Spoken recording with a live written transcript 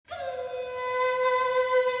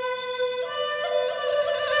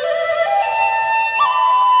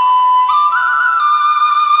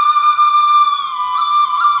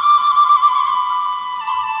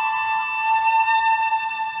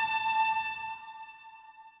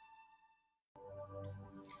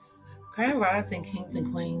Grand Rising Kings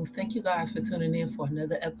and Queens, thank you guys for tuning in for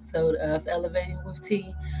another episode of Elevating with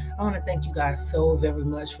T. I want to thank you guys so very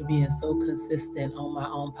much for being so consistent on my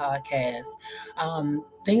own podcast.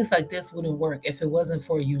 Things like this wouldn't work if it wasn't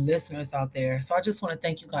for you listeners out there. So I just want to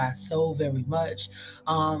thank you guys so very much.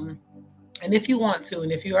 Um, and if you want to,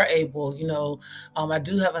 and if you are able, I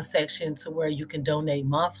do have a section to where you can donate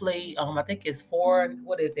monthly. I think it's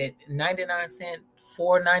what is it, 99 cent,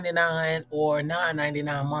 4.99 or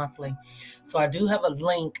 9.99 monthly. So I do have a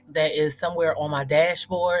link that is somewhere on my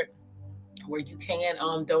dashboard where you can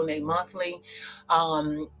donate monthly.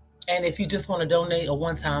 And if you just want to donate a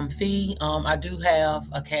one-time fee, I do have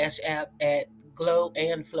a cash app at Glow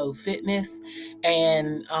and Flow Fitness.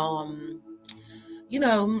 And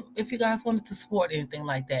if you guys wanted to support anything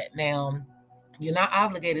like that. Now, you're not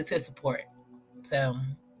obligated to support. So,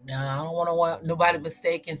 no, I don't want nobody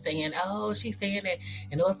mistaken saying, oh, she's saying that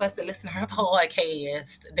in order for us to listen to her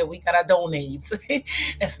podcast, that we got to donate.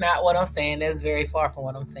 That's not what I'm saying. That's very far from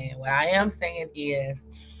what I'm saying. What I am saying is,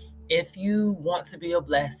 if you want to be a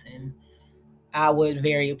blessing, I would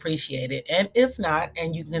very appreciate it. And if not,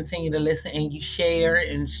 and you continue to listen and you share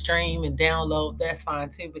and stream and download, that's fine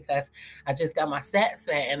too, because I just got my stats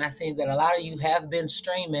back and I seen that a lot of you have been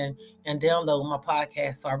streaming and downloading my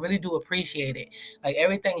podcast. So I really do appreciate it. Like,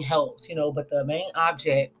 everything helps, but the main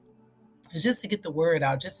object is just to get the word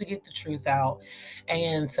out, just to get the truth out,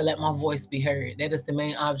 and to let my voice be heard. That is the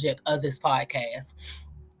main object of this podcast.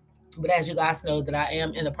 But as you guys know, that I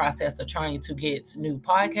am in the process of trying to get new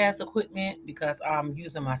podcast equipment, because I'm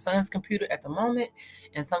using my son's computer at the moment,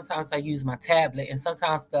 and sometimes I use my tablet, and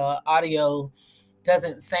sometimes the audio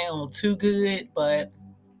doesn't sound too good, but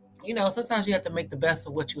sometimes you have to make the best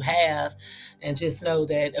of what you have and just know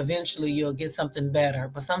that eventually you'll get something better.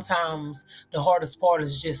 But sometimes the hardest part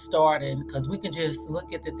is just starting, because we can just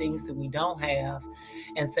look at the things that we don't have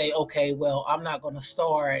and say, okay, well, I'm not going to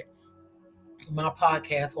start my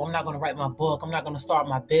podcast, or I'm not going to write my book, I'm not going to start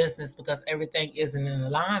my business because everything isn't in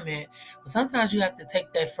alignment. But sometimes you have to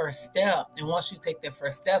take that first step, and once you take that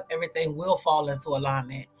first step, everything will fall into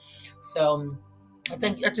alignment. So I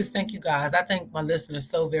just thank you guys. I thank my listeners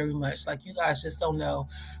so very much. Like, you guys just don't know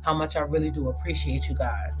how much I really do appreciate you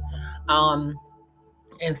guys. And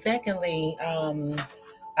secondly, I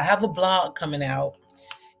have a blog coming out.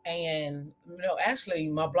 And, actually,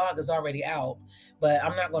 my blog is already out, but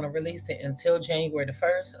I'm not going to release it until January the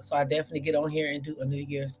 1st. So I definitely get on here and do a New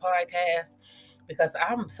Year's podcast, because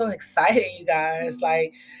I'm so excited, you guys.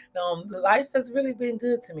 Like, life has really been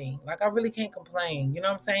good to me. Like, I really can't complain. You know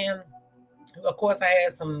what I'm saying? Of course, I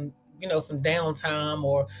had some downtime,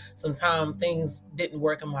 or sometimes things didn't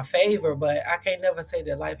work in my favor, but I can't never say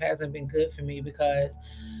that life hasn't been good for me, because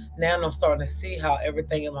now I'm starting to see how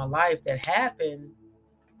everything in my life that happened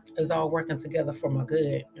is all working together for my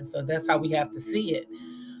good. And so that's how we have to see it.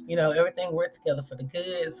 Everything worked together for the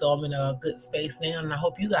good. So I'm in a good space now, and I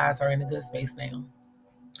hope you guys are in a good space now.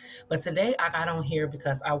 But today I got on here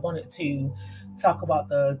because I wanted to talk about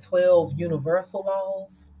the 12 universal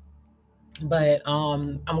laws. But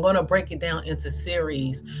I'm going to break it down into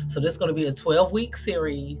series. So this is going to be a 12-week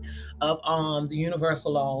series of the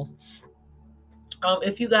universal laws.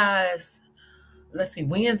 If you guys, let's see,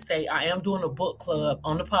 Wednesday, I am doing a book club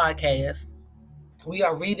on the podcast. We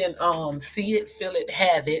are reading See It, Feel It,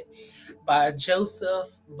 Have It by Joseph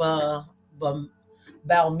Balmaceda.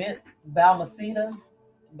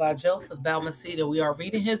 By Joseph Balmaceda. We are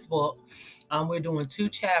reading his book. We're doing 2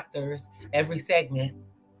 chapters every segment.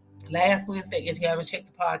 Last Wednesday, if you haven't checked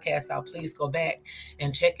the podcast out, please go back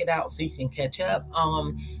and check it out so you can catch up.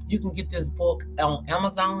 You can get this book on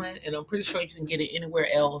Amazon, and I'm pretty sure you can get it anywhere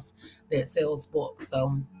else that sells books.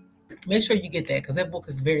 So make sure you get that, because that book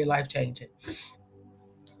is very life-changing.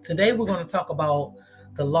 Today, we're going to talk about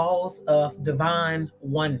the laws of divine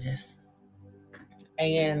oneness.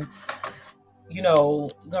 And, you're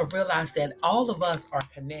going to realize that all of us are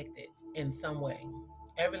connected in some way.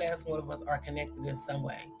 Every last one of us are connected in some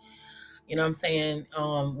way. You know what I'm saying?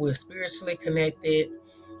 We're spiritually connected.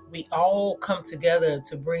 We all come together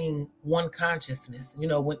to bring one consciousness.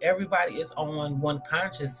 When everybody is on one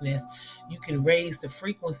consciousness, you can raise the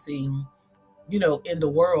frequency, in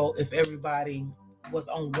the world, if everybody was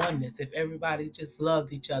on oneness, if everybody just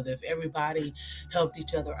loved each other, if everybody helped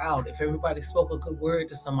each other out, if everybody spoke a good word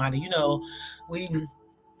to somebody. We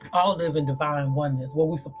all live in divine oneness. Well,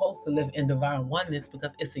 we're supposed to live in divine oneness,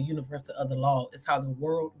 because it's a universal of the law. It's how the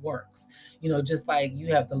world works. Just like you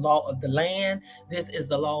have the law of the land, this is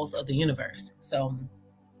the laws of the universe. So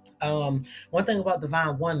One thing about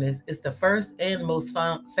divine oneness is the first and most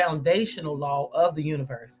foundational law of the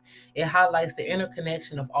universe. It highlights the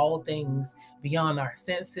interconnection of all things beyond our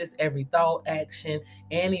senses. Every thought, action,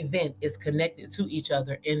 and event is connected to each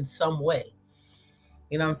other in some way.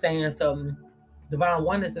 You know what I'm saying? So divine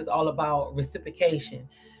oneness is all about reciprocation.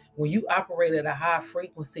 When you operate at a high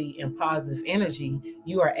frequency and positive energy,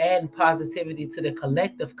 you are adding positivity to the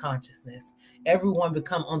collective consciousness. Everyone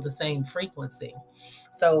become on the same frequency.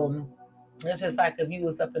 So it's just like if you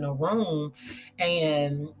was up in a room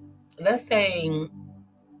and let's say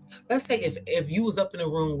if you was up in a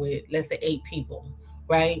room with, let's say, 8 people,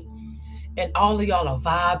 right? And all of y'all are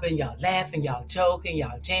vibing, y'all laughing, y'all joking,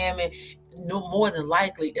 y'all jamming. No, more than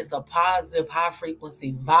likely it's a positive high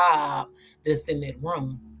frequency vibe that's in that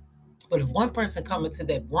room. But if one person come into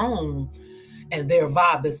that room and their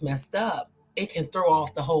vibe is messed up, it can throw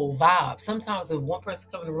off the whole vibe. Sometimes if one person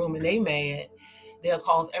come in the room and they mad, they'll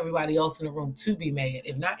cause everybody else in the room to be mad.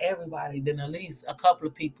 If not everybody, then at least a couple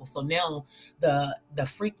of people. So now the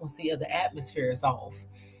frequency of the atmosphere is off.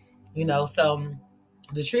 So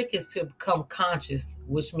the trick is to become conscious,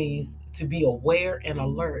 which means to be aware and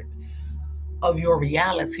alert of your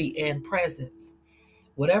reality and presence.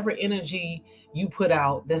 Whatever energy you put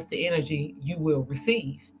out, that's the energy you will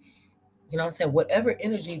receive. You know what I'm saying? Whatever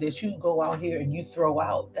energy that you go out here and you throw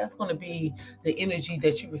out, that's going to be the energy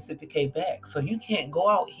that you reciprocate back. So you can't go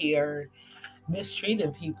out here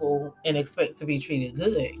mistreating people and expect to be treated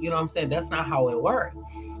good. You know what I'm saying? That's not how it works.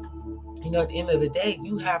 At the end of the day,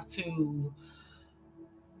 you have to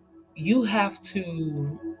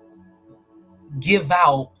give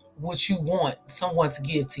out what you want someone to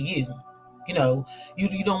give to you.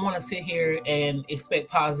 You don't want to sit here and expect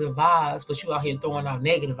positive vibes, but you out here throwing out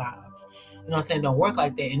negative vibes. You know what I'm saying? Don't work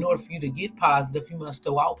like that. In order for you to get positive, you must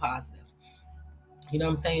throw out positive. You know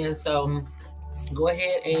what I'm saying? So go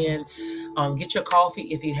ahead and get your coffee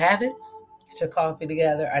if you haven't. Get your coffee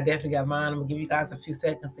together. I definitely got mine. I'm gonna give you guys a few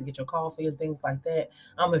seconds to get your coffee and things like that.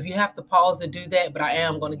 If you have to pause to do that, but I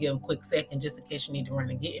am gonna give a quick second just in case you need to run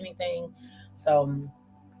and get anything. So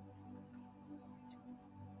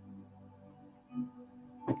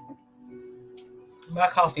my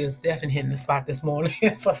coffee is definitely hitting the spot this morning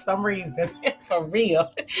for some reason, for real.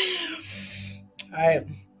 All right.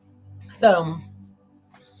 So,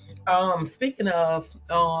 speaking of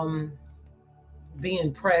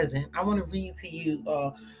being present, I want to read to you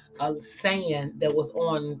a saying that was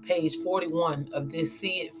on page 41 of this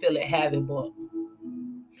See It, Feel It, Have It book.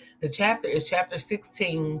 The chapter is chapter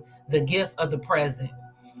 16, The Gift of the Present.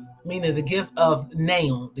 Meaning the gift of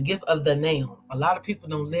now, the gift of the now. A lot of people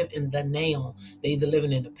don't live in the now. They either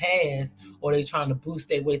living in the past or they trying to boost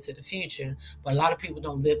their way to the future. But a lot of people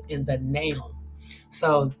don't live in the now.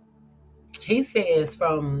 So he says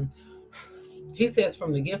from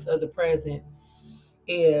the gift of the present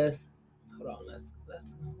is, hold on, let's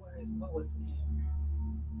what was it?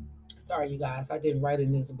 Sorry, you guys, I didn't write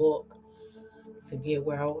in this book to get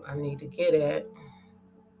where I need to get at.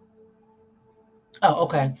 Oh,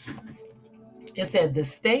 okay. It said the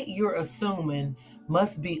state you're assuming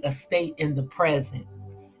must be a state in the present,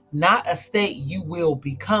 not a state you will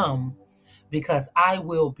become, because I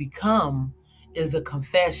will become is a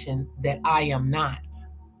confession that I am not.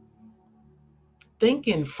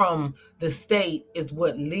 Thinking from the state is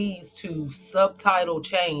what leads to subtitle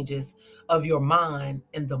changes of your mind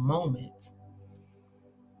in the moment.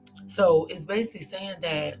 So it's basically saying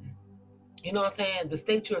that, you know what I'm saying, the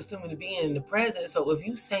state you're assuming to be in the present. So if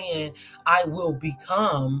you saying I will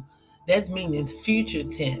become, that's meaning future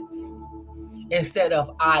tense instead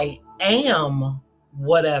of I am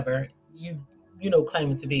whatever you claim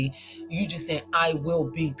it to be. You just saying I will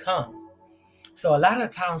become. So a lot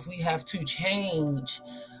of times we have to change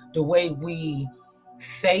the way we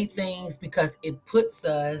say things because it puts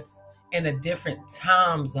us in a different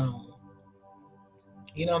time zone.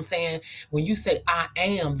 You know what I'm saying? When you say I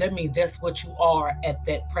am, that means that's what you are at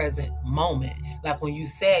that present moment. Like when you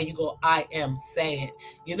sad, you go, I am sad.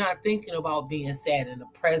 You're not thinking about being sad in the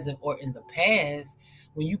present or in the past.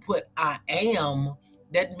 When you put I am,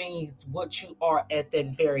 that means what you are at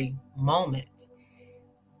that very moment.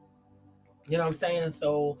 You know what I'm saying?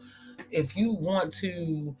 So if you want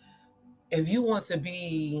to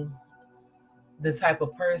be the type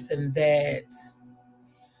of person that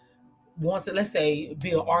wants to, let's say,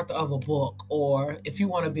 be an author of a book, or if you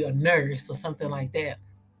want to be a nurse or something like that,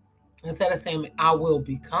 instead of saying I will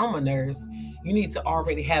become a nurse, you need to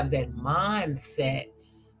already have that mindset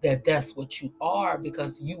that that's what you are,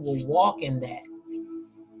 because you will walk in that.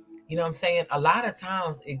 You know what I'm saying? A lot of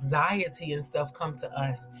times anxiety and stuff come to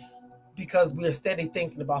us because we're steady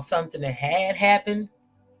thinking about something that had happened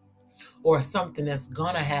or something that's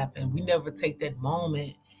gonna happen. We never take that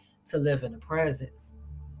moment to live in the presence.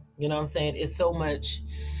 You know what I'm saying? It's so much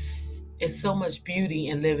beauty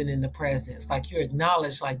in living in the presence. Like, you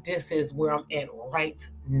acknowledge, like, this is where I'm at right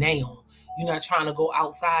now. You're not trying to go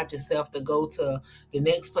outside yourself to go to the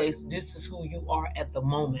next place. This is who you are at the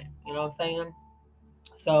moment. You know what I'm saying?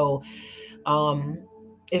 So, um,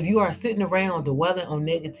 if you are sitting around dwelling on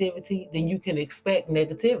negativity, then you can expect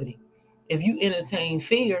negativity. If you entertain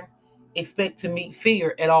fear, expect to meet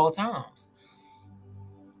fear at all times.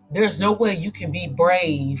 There's no way you can be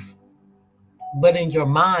brave, but in your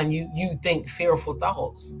mind, you think fearful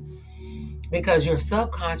thoughts, because your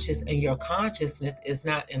subconscious and your consciousness is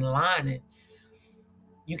not in alignment.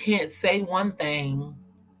 You can't say one thing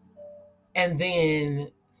and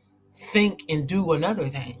then think and do another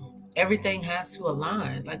thing. Everything has to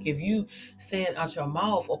align. Like, if you saying out your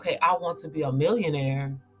mouth, okay, I want to be a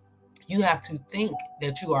millionaire, you have to think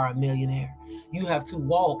that you are a millionaire. You have to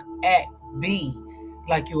walk, act, be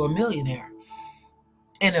like you're a millionaire.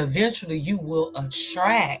 And eventually you will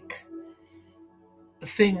attract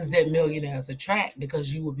things that millionaires attract,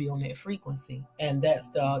 because you will be on that frequency. And that's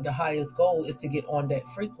the highest goal, is to get on that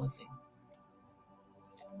frequency.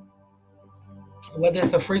 Whether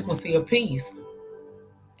it's a frequency of peace,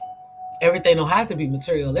 everything don't have to be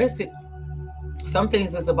materialistic. Some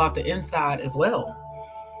things is about the inside as well.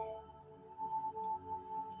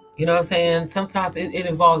 You know what I'm saying? Sometimes it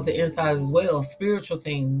involves the inside as well. Spiritual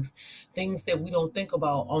things, things that we don't think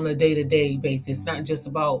about on a day-to-day basis, not just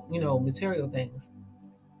about, material things.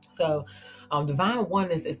 So, divine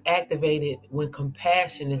oneness is activated when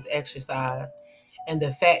compassion is exercised, and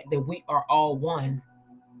the fact that we are all one.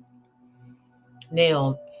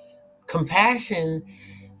 Now, compassion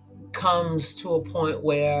comes to a point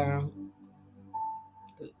where,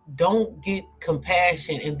 don't get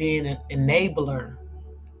compassion and being an enabler.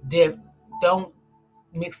 Don't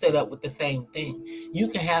mix it up with the same thing. You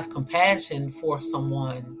can have compassion for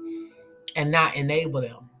someone and not enable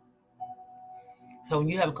them. So when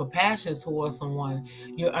you have compassion towards someone,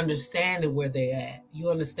 you're understanding where they're at. You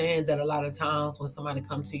understand that a lot of times when somebody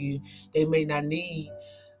comes to you, they may not need,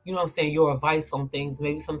 your advice on things.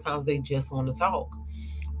 Maybe sometimes they just want to talk.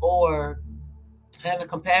 Or having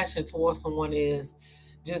compassion towards someone is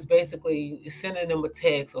just basically sending them a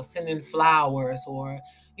text or sending flowers, or,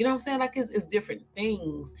 like, it's different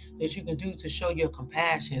things that you can do to show your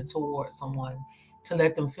compassion towards someone, to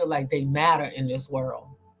let them feel like they matter in this world.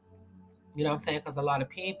 You know what I'm saying? Because a lot of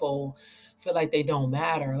people feel like they don't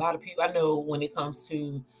matter. A lot of people, I know, when it comes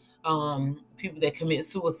to people that commit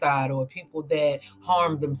suicide or people that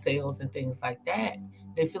harm themselves and things like that,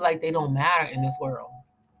 they feel like they don't matter in this world.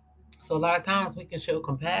 So a lot of times we can show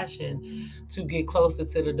compassion to get closer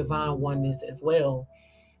to the divine oneness as well,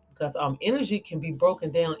 because energy can be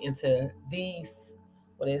broken down into these,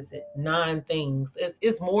 9 things.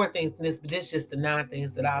 It's more things than this, but it's just the 9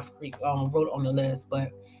 things that I've wrote on the list.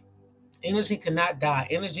 But energy cannot die.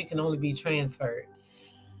 Energy can only be transferred.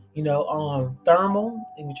 Thermal,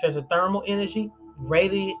 and you transfer thermal energy,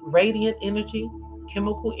 radiant energy,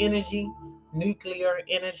 chemical energy, nuclear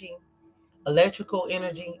energy, electrical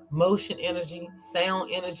energy, motion energy,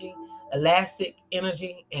 sound energy, elastic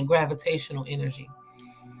energy, and gravitational energy.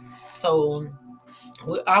 So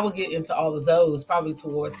I will get into all of those probably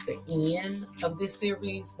towards the end of this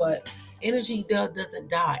series, but energy doesn't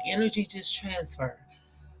die. Energy just transfer.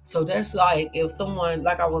 So that's like, if someone,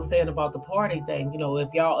 like I was saying about the party thing,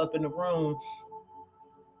 if y'all up in the room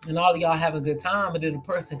and all of y'all have a good time, but then a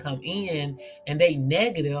person come in and they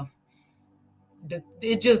negative,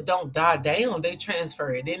 it just don't die down. They transfer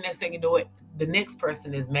it. Then next thing you know, the next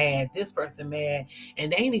person is mad. This person mad,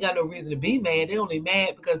 and they ain't got no reason to be mad. They only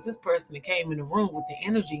mad because this person that came in the room with the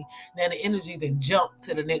energy. Now the energy then jumped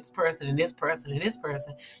to the next person and this person and this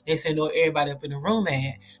person. They say, no, everybody up in the room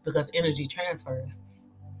mad, because energy transfers.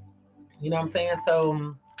 You know what I'm saying?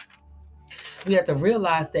 So we have to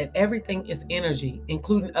realize that everything is energy,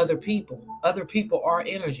 including other people. Other people are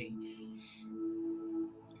energy.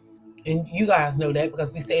 And you guys know that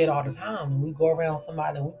because we say it all the time. When we go around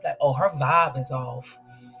somebody and we like, oh, her vibe is off.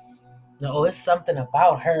 No, it's something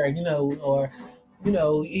about her, or,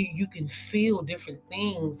 you can feel different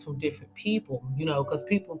things from different people, because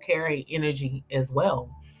people carry energy as well.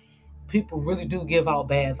 People really do give out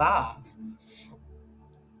bad vibes.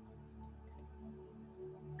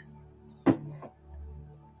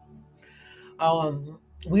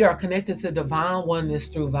 We are connected to divine oneness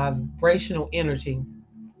through vibrational energy.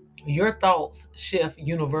 Your thoughts shift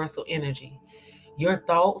universal energy. Your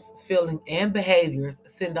thoughts, feelings, and behaviors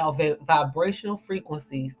send out vibrational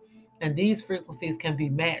frequencies And these frequencies can be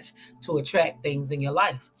matched to attract things in your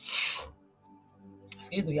life.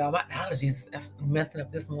 Excuse me, y'all. My allergies is messing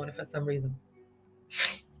up this morning for some reason.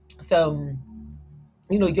 So,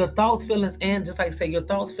 your thoughts, feelings, and just like I say, your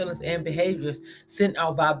thoughts, feelings, and behaviors send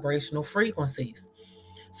out vibrational frequencies.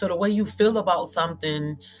 So the way you feel about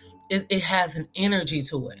something, it has an energy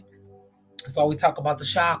to it. So we talk about the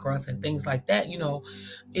chakras and things like that.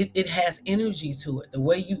 It has energy to it. The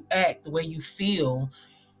way you act, the way you feel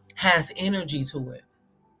has energy to it.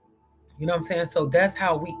 You know what I'm saying? So that's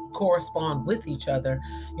how we correspond with each other.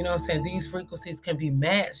 You know what I'm saying? These frequencies can be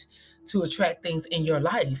matched to attract things in your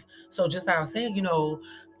life. So just like I was saying,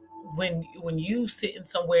 when you sitting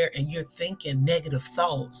somewhere and you're thinking negative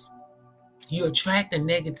thoughts, you're attracting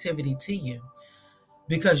negativity to you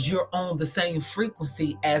because you're on the same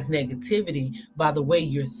frequency as negativity by the way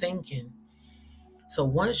you're thinking. So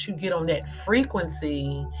once you get on that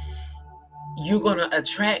frequency, you're going to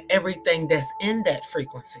attract everything that's in that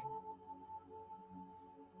frequency.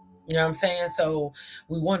 You know what I'm saying? So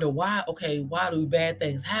we wonder why do bad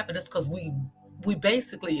things happen? It's because we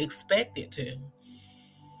basically expect it to.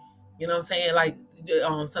 You know what I'm saying? Like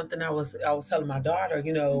something I was telling my daughter,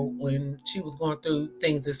 when she was going through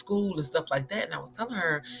things at school and stuff like that, and I was telling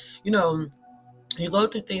her, you go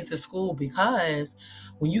through things at school because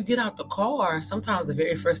when you get out the car, sometimes the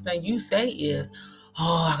very first thing you say is,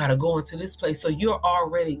 "Oh, I gotta go into this place." So you're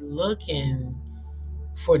already looking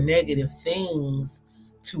for negative things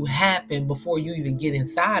to happen before you even get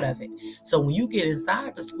inside of it. So when you get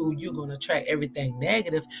inside the school, you're going to attract everything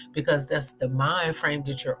negative because that's the mind frame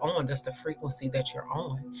that you're on. That's the frequency that you're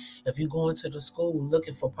on. If you go into the school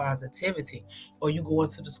looking for positivity, or you go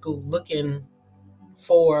into the school looking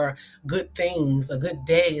for good things, a good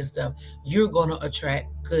day and stuff, you're going to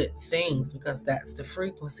attract good things because that's the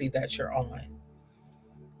frequency that you're on.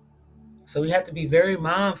 So we have to be very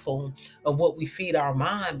mindful of what we feed our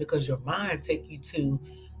mind because your mind take you to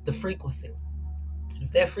the frequency. And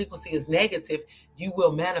if that frequency is negative, you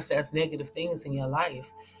will manifest negative things in your life.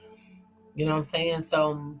 You know what I'm saying?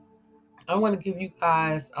 So I want to give you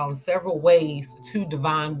guys several ways to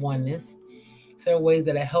divine oneness, several ways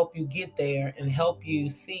that help you get there and help you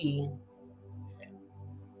see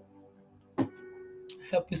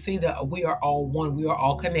that we are all one, we are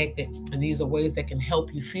all connected. And these are ways that can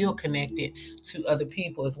help you feel connected to other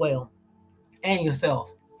people as well and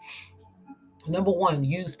yourself. Number one,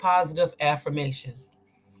 use positive affirmations.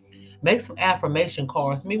 Make some affirmation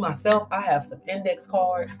cards. Me, myself, I have some index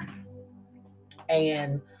cards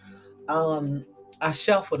and I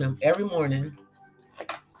shuffle them every morning.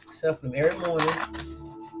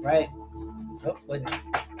 Right? Oh, wait a minute.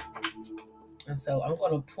 And so I'm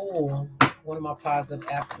going to pull one of my positive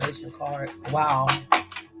affirmation cards while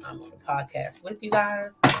I'm on the podcast with you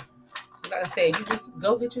guys. Like I said, you just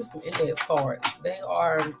go get you some index cards. They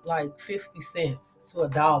are like 50 cents to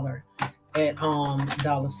 $1 at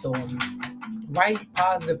dollar store. Write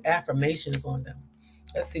positive affirmations on them.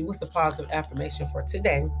 Let's see, what's the positive affirmation for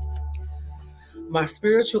today? My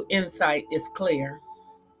spiritual insight is clear.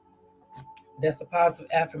 That's a positive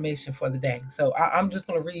affirmation for the day. So I'm just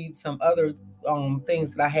going to read some other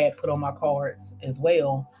things that I had put on my cards as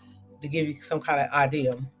well to give you some kind of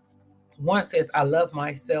idea. One says, I love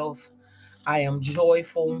myself. I am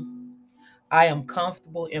joyful. I am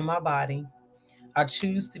comfortable in my body. I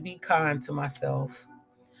choose to be kind to myself.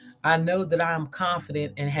 I know that I am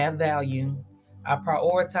confident and have value. I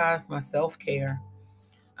prioritize my self-care.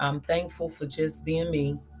 I'm thankful for just being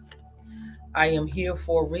me. I am here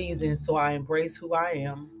for a reason, so I embrace who I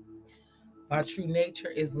am. My true nature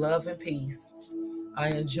is love and peace. I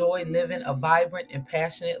enjoy living a vibrant and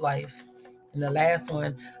passionate life. And the last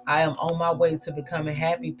one, I am on my way to becoming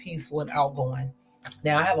happy, peaceful, and outgoing.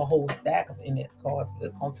 Now, I have a whole stack of index cards, but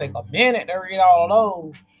it's going to take a minute to read all of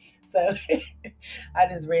those. So I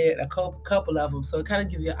just read a couple of them. So it kind of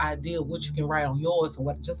gives you an idea of what you can write on yours.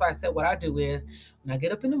 And just like I said, what I do is when I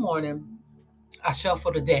get up in the morning, I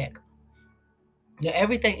shuffle the deck. Now,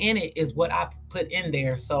 everything in it is what I put in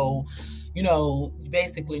there. So, you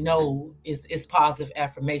basically know it's positive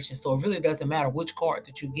affirmation. So it really doesn't matter which card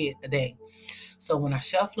that you get a day. So when I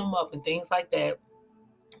shuffle them up and things like that,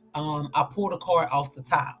 I pull the card off the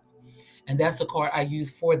top. And that's the card I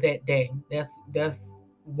use for that day. That's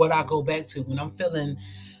what I go back to. When I'm feeling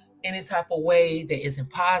any type of way that isn't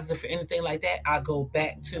positive or anything like that, I go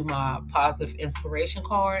back to my positive inspiration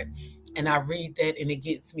card and I read that and it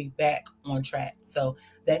gets me back on track. So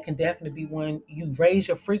that can definitely be when you raise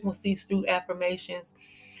your frequencies through affirmations.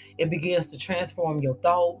 It begins to transform your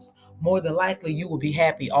thoughts. More than likely, you will be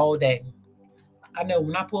happy all day. I know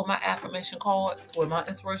when I pull my affirmation cards or my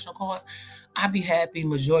inspirational cards, I be happy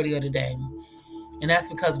majority of the day. And that's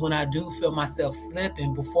because when I do feel myself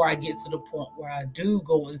slipping, before I get to the point where I do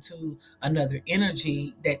go into another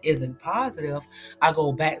energy that isn't positive, I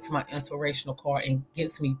go back to my inspirational card and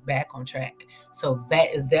gets me back on track. So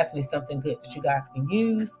that is definitely something good that you guys can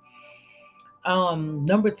use.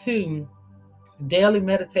 Number 2, daily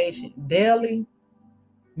meditation. Daily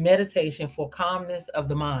meditation for calmness of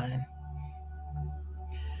the mind.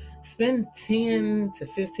 Spend 10 to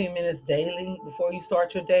 15 minutes daily before you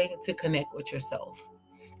start your day to connect with yourself.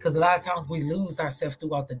 Because a lot of times we lose ourselves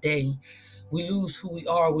throughout the day. We lose who we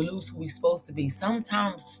are. We lose who we're supposed to be.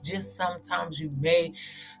 Sometimes, just sometimes, you may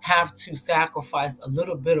have to sacrifice a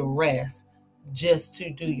little bit of rest just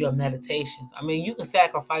to do your meditations. I mean, you can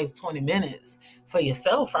sacrifice 20 minutes for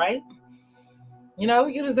yourself, right?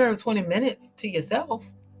 You deserve 20 minutes to yourself.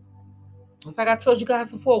 It's like I told you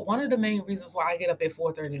guys before, one of the main reasons why I get up at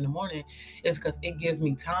 4:30 in the morning is because it gives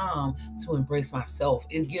me time to embrace myself.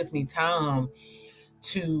 It gives me time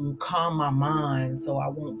to calm my mind so I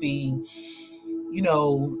won't be,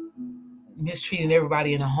 mistreating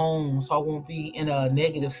everybody in the home. So I won't be in a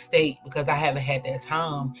negative state because I haven't had that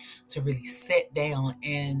time to really sit down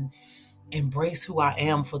and embrace who I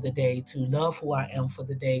am for the day, to love who I am for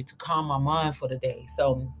the day, to calm my mind for the day.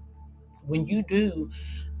 So when you do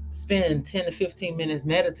spend 10 to 15 minutes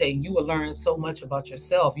meditating, you will learn so much about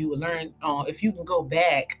yourself. You will learn, if you can go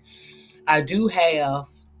back, I do have,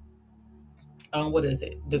 what is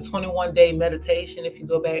it? The 21-day meditation. If you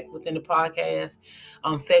go back within the podcast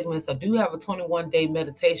segments, I do have a 21-day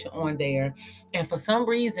meditation on there. And for some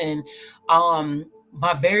reason,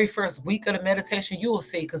 my very first week of the meditation, you will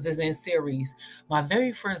see, because it's in series. My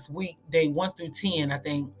very first week, day 1 through 10, I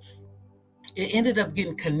think, it ended up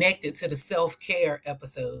getting connected to the self-care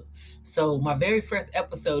episode. So my very first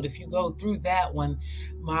episode, if you go through that one,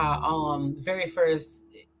 my very first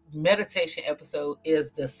meditation episode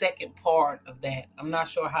is the second part of that. I'm not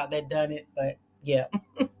sure how they done it, but yeah.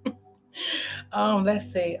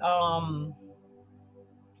 Let's see.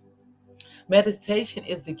 Meditation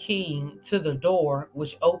is the key to the door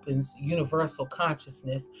which opens universal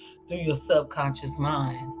consciousness through your subconscious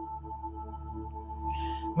mind.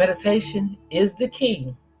 Meditation is the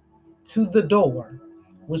key to the door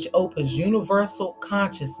which opens universal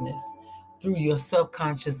consciousness through your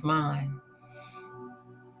subconscious mind.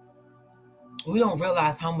 We don't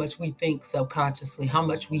realize how much we think subconsciously, how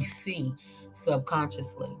much we see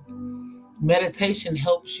subconsciously. Meditation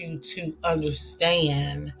helps you to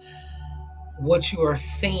understand what you are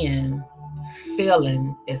seeing,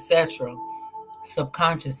 feeling, etc.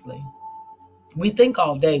 subconsciously. We think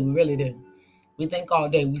all day, we really do. We think all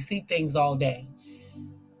day, we see things all day.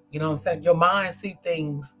 You know what I'm saying? Your mind see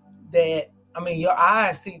things your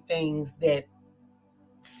eyes see things that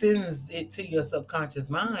sends it to your subconscious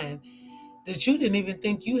mind that you didn't even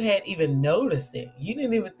think you had even noticed it. You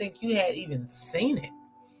didn't even think you had even seen it.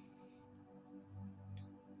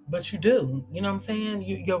 But you do. You know what I'm saying?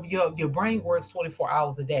 Your brain works 24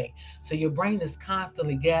 hours a day. So your brain is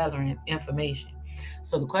constantly gathering information.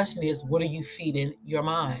 So the question is, what are you feeding your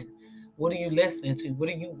mind? What are you listening to? What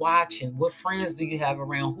are you watching? What friends do you have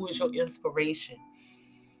around? Who is your inspiration?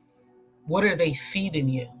 What are they feeding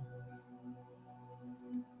you?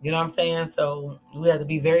 You know what I'm saying? So we have to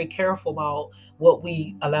be very careful about what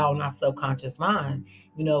we allow in our subconscious mind.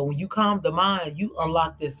 When you calm the mind, you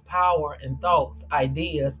unlock this power and thoughts,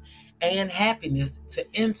 ideas, and happiness to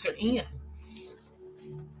enter in.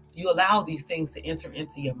 You allow these things to enter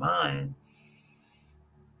into your mind.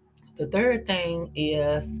 The third thing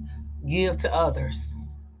is give to others.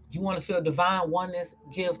 You want to feel divine oneness,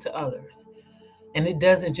 give to others. And it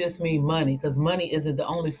doesn't just mean money, because money isn't the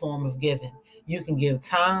only form of giving. You can give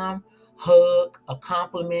time, hug, a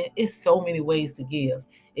compliment. It's so many ways to give.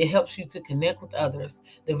 It helps you to connect with others.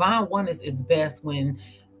 Divine oneness is best when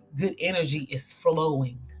good energy is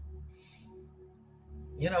flowing.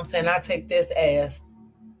 You know what I'm saying? I take this as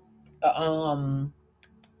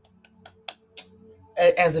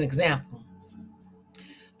an example.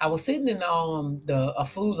 I was sitting in a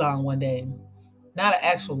food line one day. Not an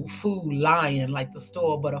actual food lion like the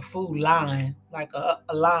store, but a food line, like a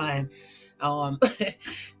line.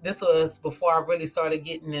 This was before I really started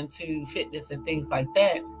getting into fitness and things like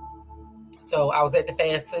that. So I was at the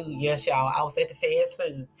fast food. Yes, y'all, I was at the fast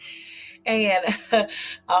food. And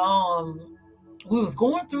we was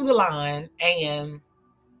going through the line, and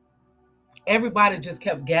everybody just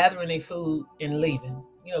kept gathering their food and leaving.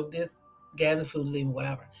 Just gathering food, leaving,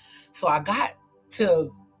 whatever. So I got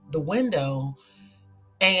to the window,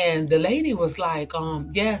 and the lady was like,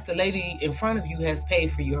 yes, the lady in front of you has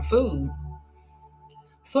paid for your food.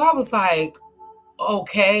 So I was like,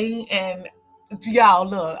 okay. And y'all,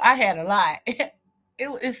 look, I had a lot.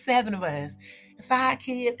 It's 7 of us, 5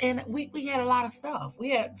 kids, and we had a lot of stuff.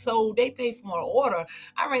 So they paid for my order.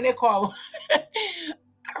 I ran that car.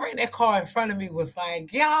 I ran that car in front of me was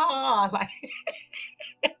like, yeah, like,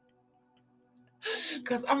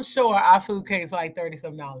 because I'm sure our food came to like $30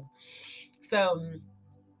 some dollars. So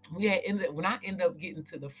when I ended up getting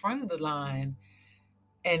to the front of the line,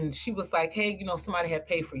 and she was like, hey, somebody had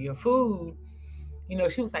paid for your food.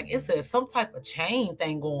 She was like, it's some type of chain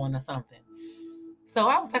thing going or something. So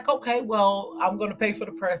I was like, okay, well, I'm going to pay for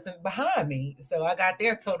the person behind me. So I got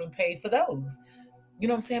there, told them pay for those. You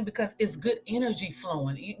know what I'm saying? Because it's good energy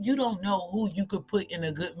flowing. You don't know who you could put in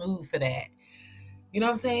a good mood for that. You know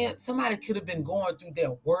what I'm saying? Somebody could have been going through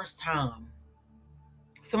their worst time.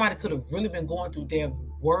 Somebody could have really been going through their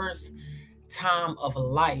worst time of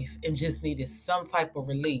life and just needed some type of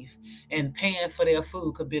relief. And paying for their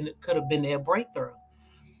food could have been their breakthrough.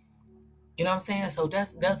 You know what I'm saying? So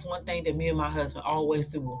that's one thing that me and my husband always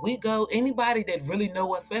do when we go. Anybody that really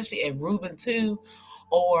know us, especially at Reuben too,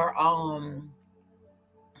 or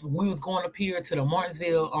we was going up here to the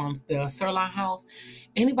Martinsville, the Sirloin House.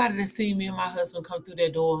 Anybody that see me and my husband come through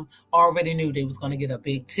that door already knew they was going to get a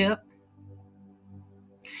big tip,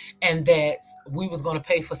 and that we was going to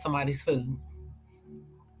pay for somebody's food.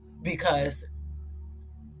 Because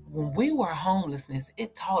when we were homelessness,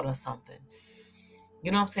 it taught us something. You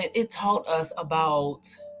know what I'm saying? It taught us about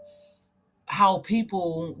how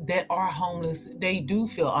people that are homeless, they do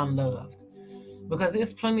feel unloved. Because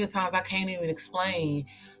there's plenty of times I can't even explain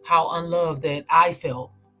how unloved that I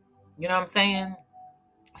felt. You know what I'm saying?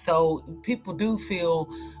 So people do feel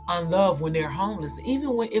unloved when they're homeless, even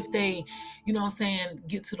if they,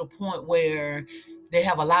 get to the point where they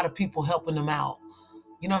have a lot of people helping them out.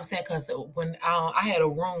 You know what I'm saying? Because when I had a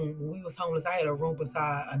room, when we was homeless, I had a room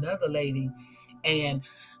beside another lady, and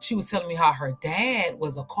she was telling me how her dad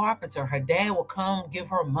was a carpenter. Her dad would come give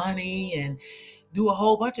her money and do a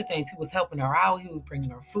whole bunch of things. He was helping her out. He was bringing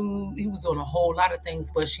her food. He was doing a whole lot of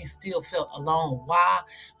things, but she still felt alone. Why?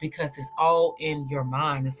 Because it's all in your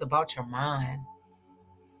mind. It's about your mind.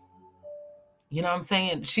 You know what I'm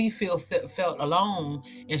saying? She felt alone,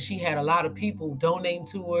 and she had a lot of people donating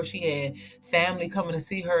to her. She had family coming to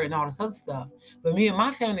see her and all this other stuff. But me and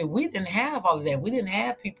my family, we didn't have all of that. We didn't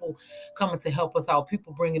have people coming to help us out,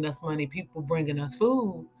 people bringing us money, people bringing us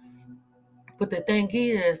food. But the thing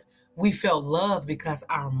is, we felt love because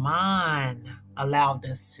our mind allowed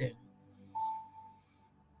us to.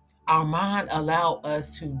 Our mind allowed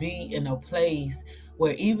us to be in a place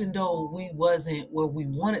where even though we wasn't where we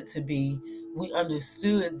wanted to be, we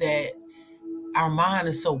understood that our mind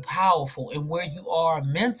is so powerful, and where you are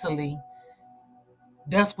mentally,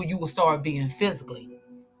 that's where you will start being physically.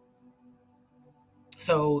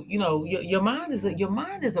 So, your mind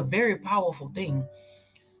is a very powerful thing.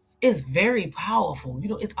 It's very powerful.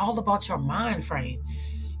 It's all about your mind frame.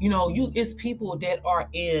 It's people that are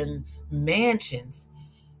in mansions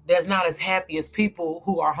that's not as happy as people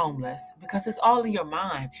who are homeless, because it's all in your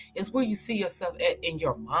mind. It's where you see yourself in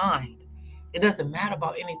your mind. It doesn't matter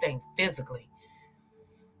about anything physically.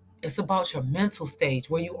 It's about your mental stage,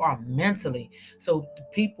 where you are mentally. So the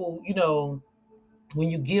people,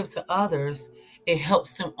 when you give to others, it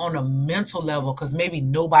helps them on a mental level, because maybe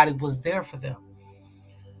nobody was there for them.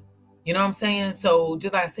 You know what I'm saying? So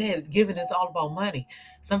just like I said, giving is all about money.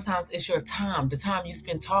 Sometimes it's your time, the time you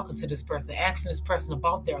spend talking to this person, asking this person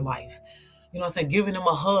about their life. You know what I'm saying? Giving them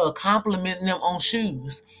a hug, complimenting them on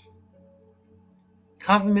shoes,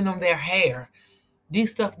 complimenting them their hair.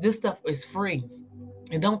 This stuff is free.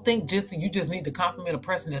 And don't think you just need to compliment a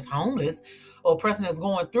person that's homeless or a person that's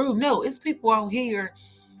going through. No, it's people out here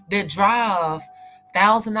that drive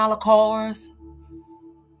 $1,000 cars,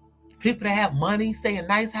 people that have money, stay in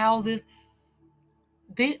nice houses.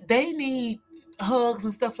 They need hugs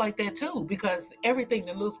and stuff like that too, because everything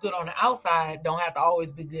that looks good on the outside don't have to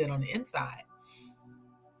always be good on the inside.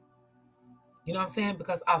 You know what I'm saying?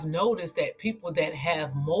 Because I've noticed that people that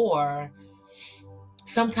have more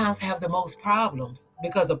sometimes have the most problems,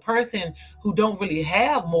 because a person who don't really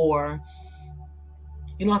have more,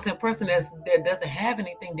 what I'm saying, a person that doesn't have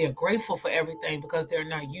anything, they're grateful for everything because they're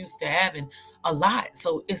not used to having a lot.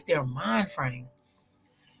 So it's their mind frame.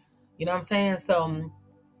 You know what I'm saying? So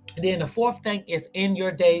then the fourth thing is end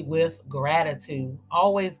your day with gratitude.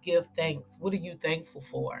 Always give thanks. What are you thankful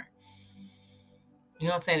for? You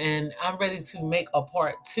know what I'm saying? And I'm ready to make a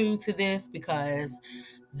part 2 to this, because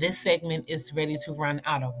this segment is ready to run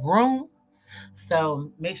out of room.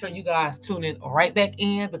 So make sure you guys tune in right back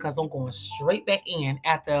in, because I'm going straight back in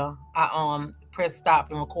after I press stop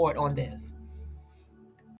and record on this.